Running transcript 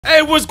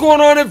Hey, what's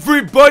going on,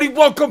 everybody?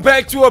 Welcome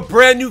back to a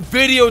brand new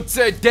video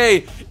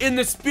today. In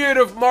the spirit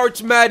of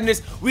March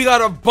Madness, we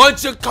got a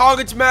bunch of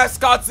college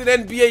mascots in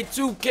NBA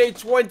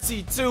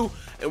 2K22,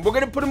 and we're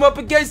gonna put them up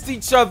against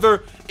each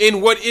other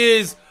in what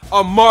is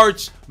a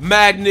March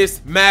Madness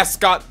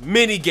mascot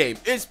minigame.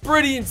 It's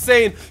pretty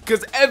insane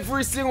because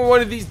every single one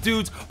of these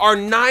dudes are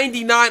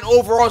 99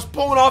 overalls,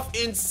 pulling off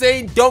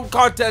insane dunk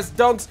contest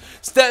dunks,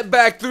 step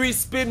back three,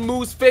 spin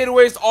moves,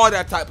 fadeaways, all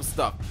that type of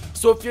stuff.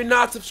 So if you're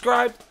not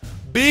subscribed,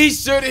 be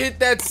sure to hit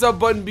that sub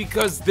button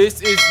because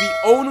this is the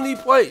only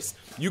place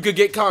you could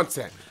get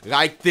content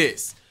like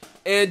this.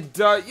 And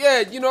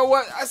yeah, you know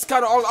what? That's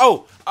kind of all.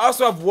 Oh, I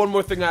also have one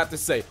more thing I have to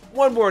say.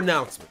 One more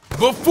announcement.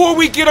 Before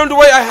we get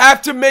underway, I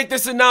have to make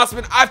this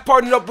announcement. I've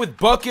partnered up with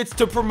Buckets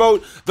to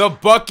promote the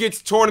Buckets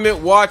Tournament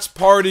Watch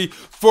Party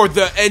for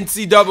the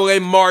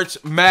NCAA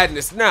March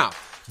Madness. Now,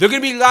 they're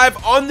going to be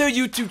live on their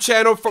YouTube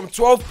channel from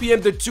 12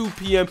 p.m. to 2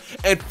 p.m.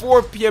 and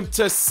 4 p.m.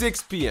 to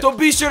 6 p.m. So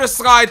be sure to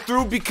slide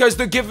through because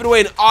they're giving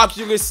away an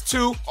Oculus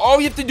 2. All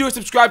you have to do is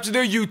subscribe to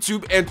their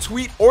YouTube and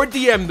tweet or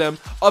DM them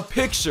a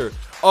picture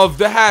of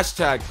the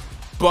hashtag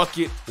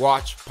Bucket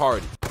Watch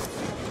Party.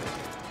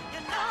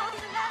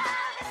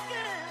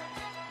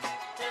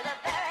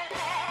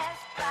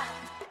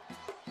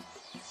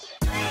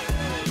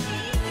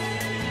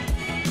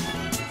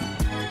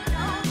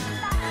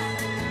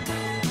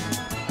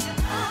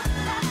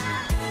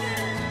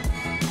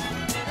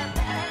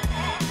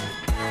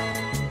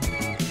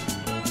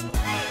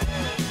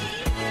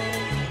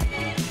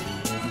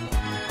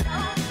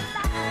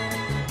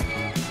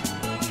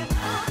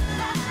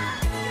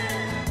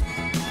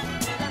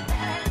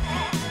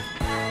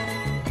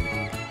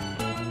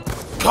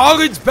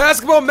 College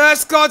basketball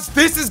mascots,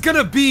 this is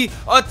gonna be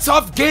a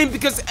tough game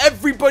because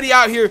everybody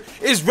out here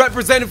is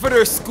represented for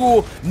their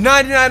school.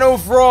 99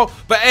 overall,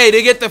 but hey,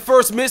 they get the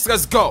first miss.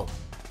 Let's go.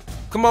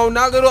 Come on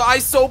now, little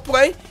ISO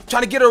play.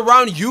 Trying to get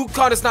around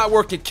UConn, it's not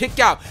working. Kick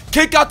out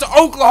to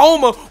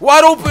Oklahoma.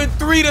 Wide open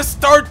three to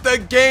start the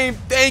game.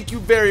 Thank you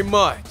very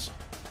much.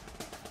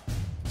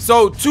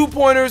 So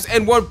 2-pointers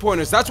and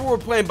 1-pointers. That's what we're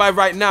playing by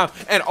right now.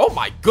 And oh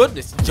my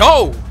goodness,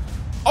 yo.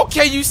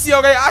 Okay,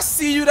 UCLA, I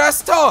see you.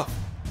 That's tough.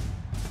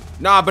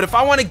 Nah, but if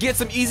I want to get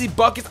some easy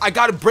buckets, I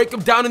got to break them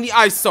down in the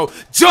ISO.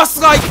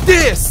 Just like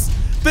this.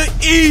 The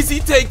easy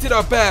take to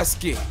the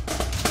basket.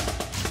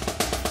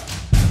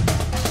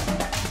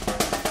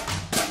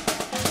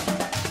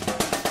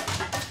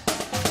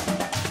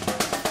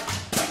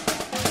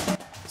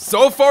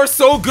 So far,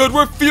 so good.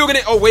 We're feeling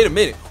it. Oh, wait a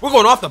minute. We're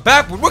going off the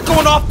backboard. We're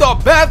going off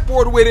the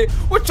backboard with it.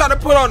 We're trying to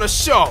put on a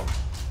show.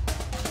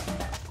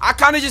 I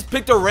kind of just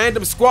picked a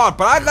random squad,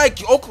 but I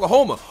like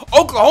Oklahoma.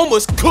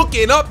 Oklahoma's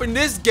cooking up in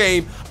this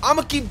game. I'm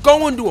going to keep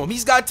going to him.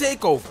 He's got to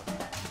take over.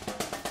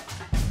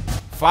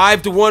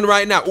 5-1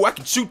 right now. Oh, I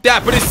can shoot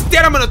that, but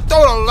instead I'm going to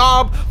throw the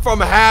lob from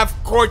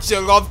half court.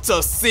 You love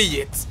to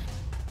see it.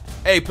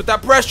 Hey, put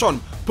that pressure on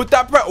him. Put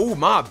that pressure. Oh,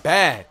 my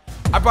bad.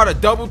 I brought a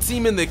double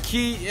team in the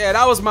key. Yeah,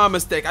 that was my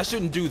mistake. I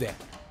shouldn't do that.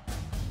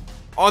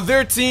 On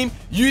their team,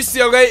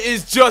 UCLA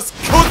is just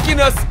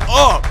cooking us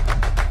up.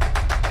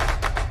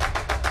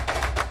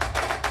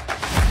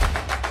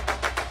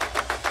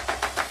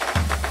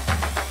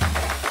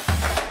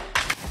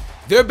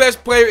 Their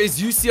best player is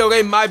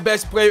UCLA, my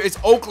best player is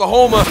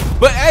Oklahoma.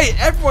 But hey,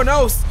 everyone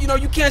else, you know,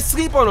 you can't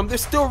sleep on them. They're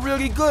still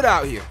really good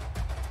out here.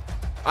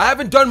 I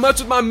haven't done much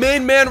with my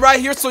main man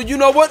right here, so you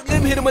know what?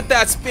 Let me hit him with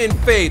that spin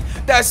fade.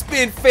 That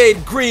spin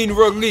fade green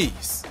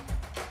release.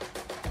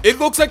 It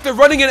looks like they're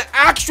running an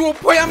actual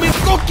play. I mean,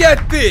 look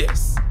at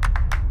this.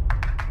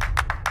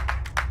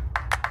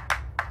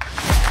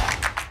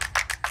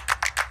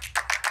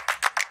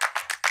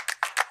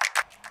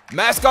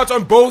 Mascots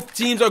on both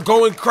teams are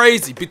going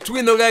crazy.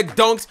 Between the leg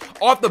dunks,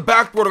 off the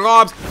backboard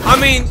lobs. I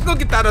mean,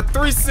 look at that, a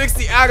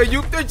 360 out of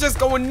you. They're just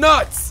going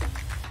nuts.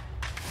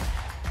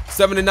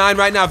 7-9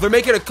 right now. They're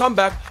making a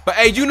comeback. But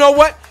hey, you know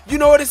what? You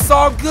know what? It's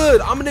all good.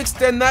 I'm going to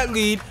extend that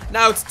lead.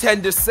 Now it's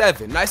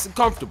 10-7. Nice and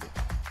comfortable.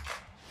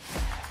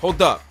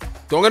 Hold up.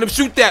 Don't let him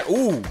shoot that.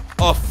 Ooh,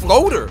 a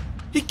floater.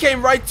 He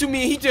came right to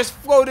me and he just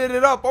floated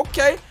it up.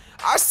 Okay,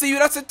 I see you.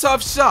 That's a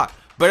tough shot.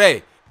 But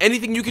hey,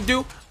 anything you can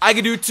do, I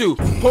can do too.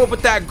 Pull up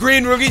with that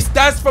green release.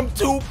 That's from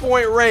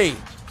 2-point range.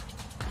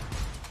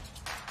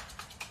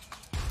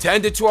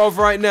 10-12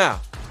 right now.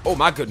 Oh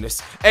my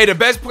goodness. Hey, the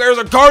best players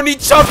are guarding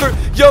each other.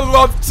 You'll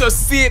love to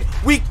see it.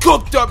 We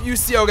cooked up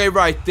UCLA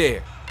right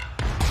there.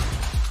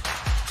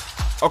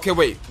 Okay,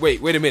 wait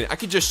a minute. I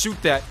can just shoot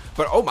that.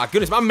 But oh my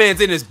goodness, my man's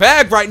in his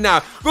bag right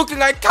now. Looking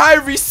like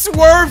Kyrie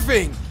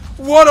swerving.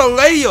 What a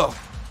layup.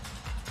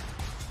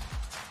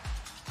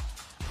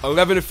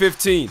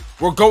 11-15.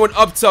 We're going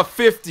up to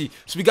 50.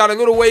 So we got a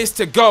little ways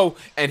to go.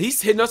 And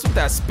he's hitting us with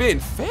that spin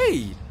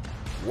fade.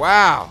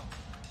 Wow.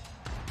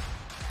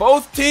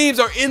 Both teams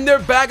are in their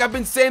bag. I've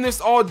been saying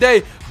this all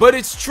day, but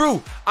it's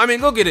true. I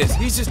mean, look at this.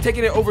 He's just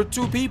taking it over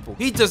two people.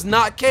 He does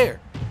not care.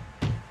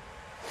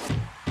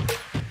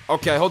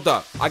 Okay, hold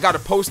up. I got a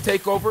post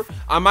takeover.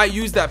 I might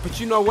use that,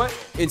 but you know what?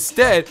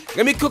 Instead,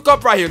 let me cook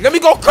up right here. Let me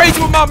go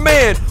crazy with my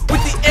man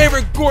with the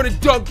Aaron Gordon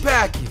dunk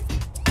packet.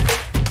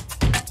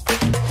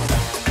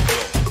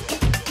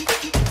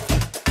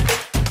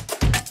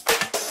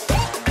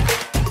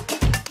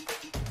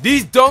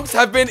 These dunks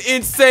have been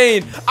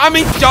insane. I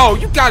mean, yo,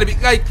 you gotta be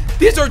like,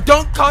 these are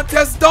dunk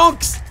contest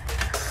dunks.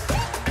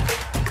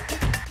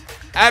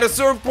 At a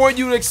certain point,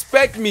 you would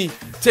expect me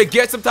to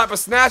get some type of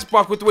snatch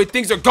block with the way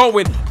things are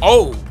going.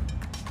 Oh,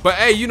 but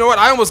hey, you know what?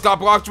 I almost got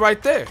blocked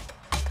right there.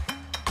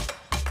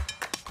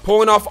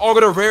 Pulling off all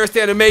of the rarest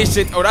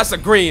animation. Oh, that's a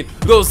green.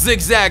 Little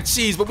zigzag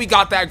cheese, but we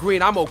got that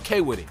green. I'm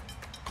okay with it.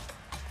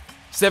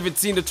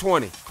 17 to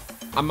 20.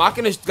 I'm not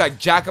gonna like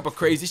jack up a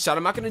crazy shot.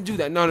 I'm not gonna do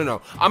that. No, no,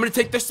 no. I'm gonna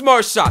take the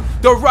smart shot,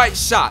 the right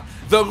shot.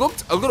 That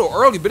looked a little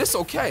early, but it's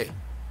okay.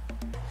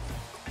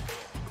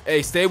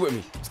 Hey, stay with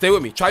me. Stay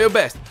with me. Try your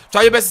best.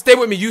 Try your best to stay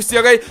with me,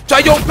 UCLA. Try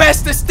your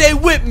best to stay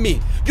with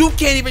me. You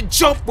can't even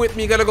jump with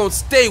me. You gotta go and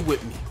stay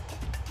with me.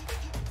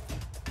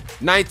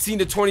 19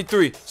 to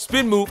 23.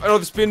 Spin move. I know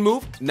the spin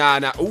move. Nah,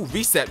 nah. Ooh,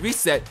 reset,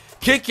 reset.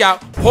 Kick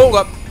out. Hold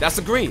up. That's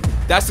a green.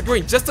 That's a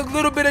green. Just a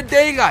little bit of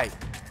daylight.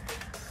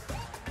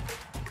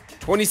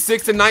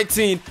 26 to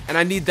 19. And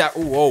I need that.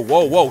 Ooh, whoa,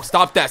 whoa, whoa.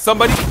 Stop that.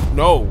 Somebody.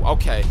 No.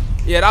 Okay.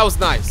 Yeah, that was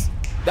nice.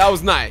 That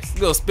was nice.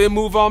 Little spin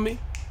move on me.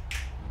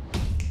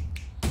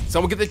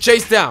 Someone get the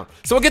chase down.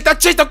 Someone get that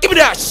chase down. Give me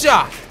that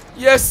shot.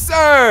 Yes,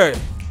 sir.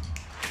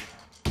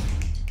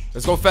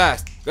 Let's go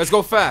fast. Let's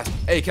go fast.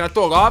 Hey, can I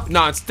throw it off?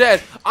 Nah,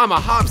 instead, I'm a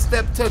hop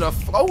step to the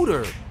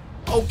floater.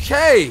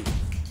 Okay.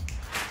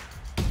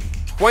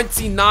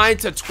 29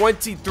 to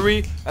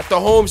 23 at the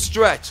home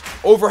stretch.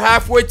 Over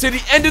halfway to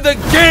the end of the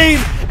game.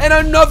 And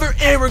another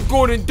Aaron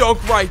Gordon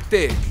dunk right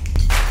there.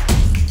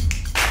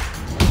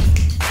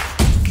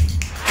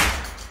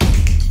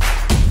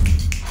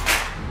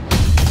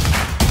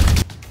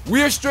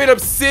 We are straight up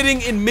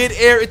sitting in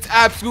midair. It's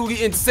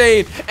absolutely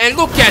insane. And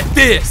look at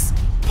this.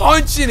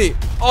 Punching it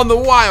on the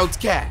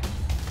Wildcat.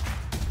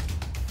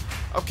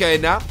 Okay,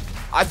 now,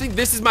 I think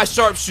this is my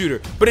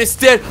sharpshooter. But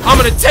instead, I'm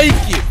going to take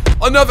it.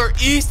 Another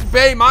East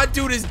Bay. My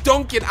dude is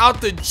dunking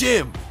out the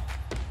gym.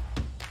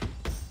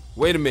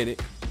 Wait a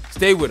minute.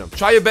 Stay with him.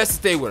 Try your best to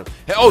stay with him.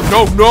 Hey, oh,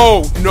 no,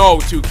 no, no,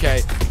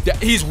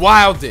 2K. He's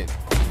wilding.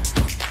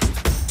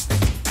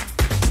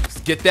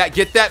 Get that,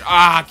 get that.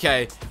 Ah,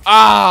 okay.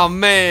 Ah,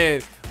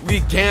 man.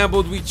 We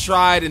gambled, we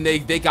tried, and they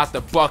got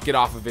the bucket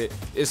off of it.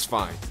 It's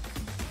fine.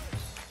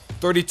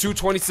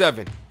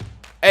 32-27.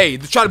 Hey,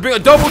 they're trying to bring a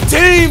double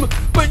team,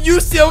 but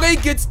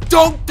UCLA gets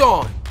dunked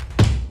on.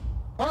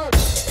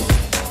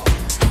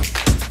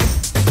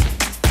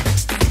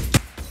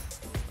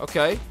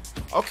 Okay,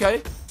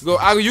 okay. Go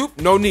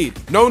alley-oop, no need,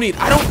 no need.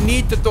 I don't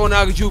need to throw an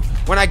alley-oop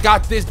when I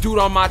got this dude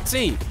on my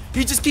team.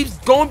 He just keeps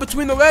going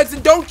between the legs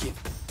and dunking.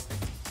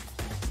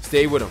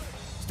 Stay with him.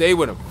 Stay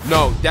with him.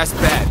 No, that's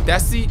bad.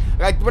 That's the,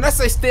 like when I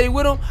say stay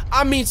with him,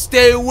 I mean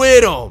stay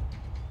with him.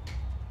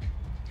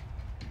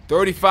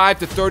 35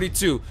 to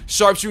 32.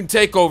 Sharpshooting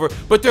takeover.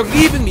 But they're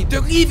leaving me.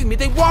 They're leaving me.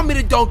 They want me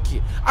to dunk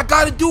it. I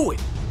gotta do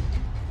it.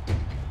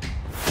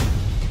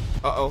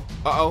 Uh-oh.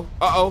 Uh-oh.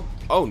 Uh-oh.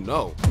 Oh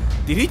no.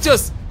 Did he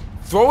just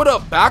throw it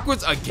up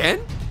backwards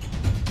again?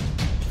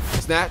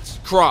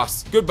 Snatch.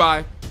 Cross.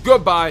 Goodbye.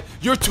 Goodbye.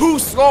 You're too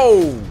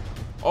slow.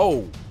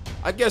 Oh.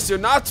 I guess you're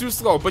not too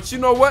slow, but you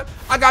know what?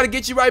 I gotta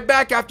get you right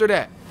back after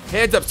that.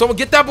 Hands up. Someone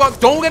get that block.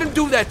 Don't let him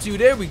do that to you.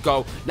 There we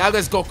go. Now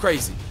let's go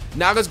crazy.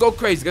 Now let's go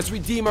crazy. Let's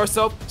redeem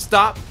ourselves.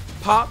 Stop.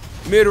 Pop.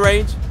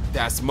 Mid-range.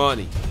 That's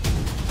money.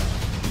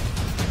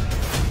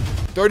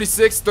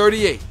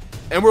 36-38.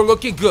 And we're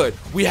looking good.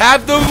 We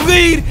have the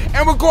lead,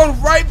 and we're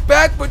going right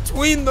back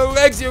between the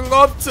legs. You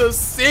love to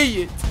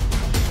see it.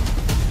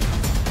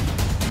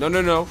 No,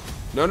 no, no.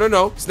 No, no,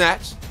 no.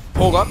 Snatch.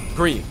 Hold up.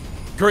 Green.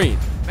 Green.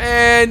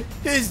 Man,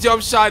 his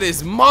jump shot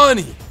is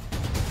money.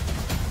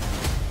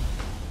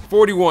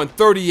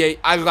 41-38.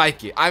 I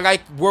like it. I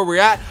like where we're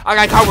at. I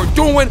like how we're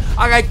doing.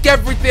 I like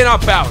everything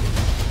about it.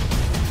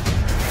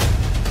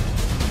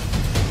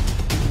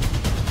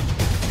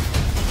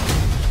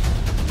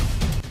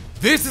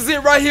 This is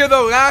it right here,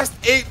 the last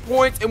 8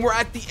 points, and we're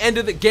at the end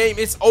of the game.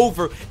 It's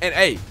over. And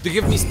hey, they're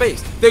giving me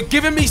space. They're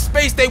giving me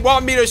space. They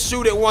want me to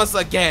shoot it once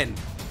again.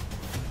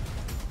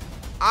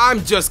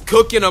 I'm just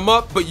cooking them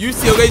up, but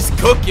UCLA's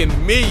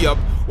cooking me up.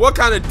 What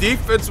kind of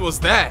defense was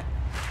that?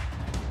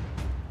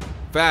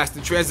 Fast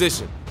in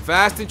transition.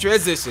 Fast in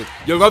transition.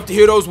 You love to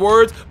hear those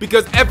words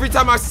because every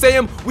time I say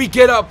them, we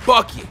get a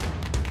bucket.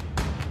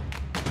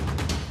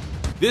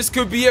 This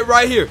could be it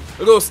right here.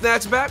 A little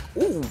snatch back.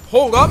 Ooh,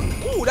 hold up.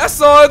 Ooh, that's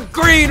a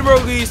green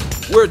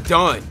release. We're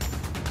done.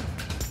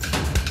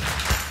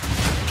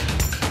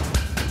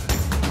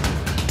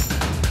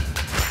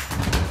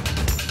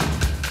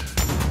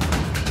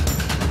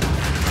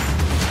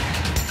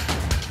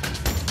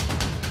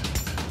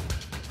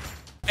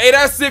 Hey,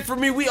 that's it for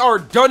me. We are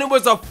done. It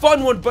was a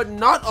fun one, but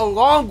not a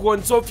long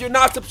one. So if you're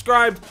not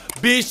subscribed,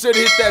 be sure to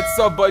hit that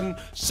sub button.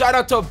 Shout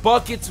out to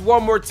Buckets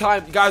one more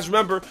time. Guys,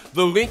 remember,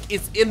 the link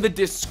is in the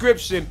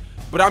description.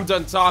 But I'm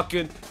done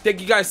talking. Thank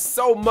you guys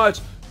so much.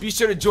 Be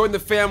sure to join the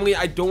family.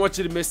 I don't want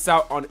you to miss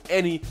out on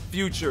any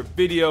future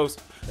videos.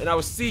 And I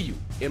will see you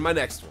in my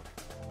next one.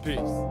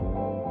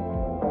 Peace.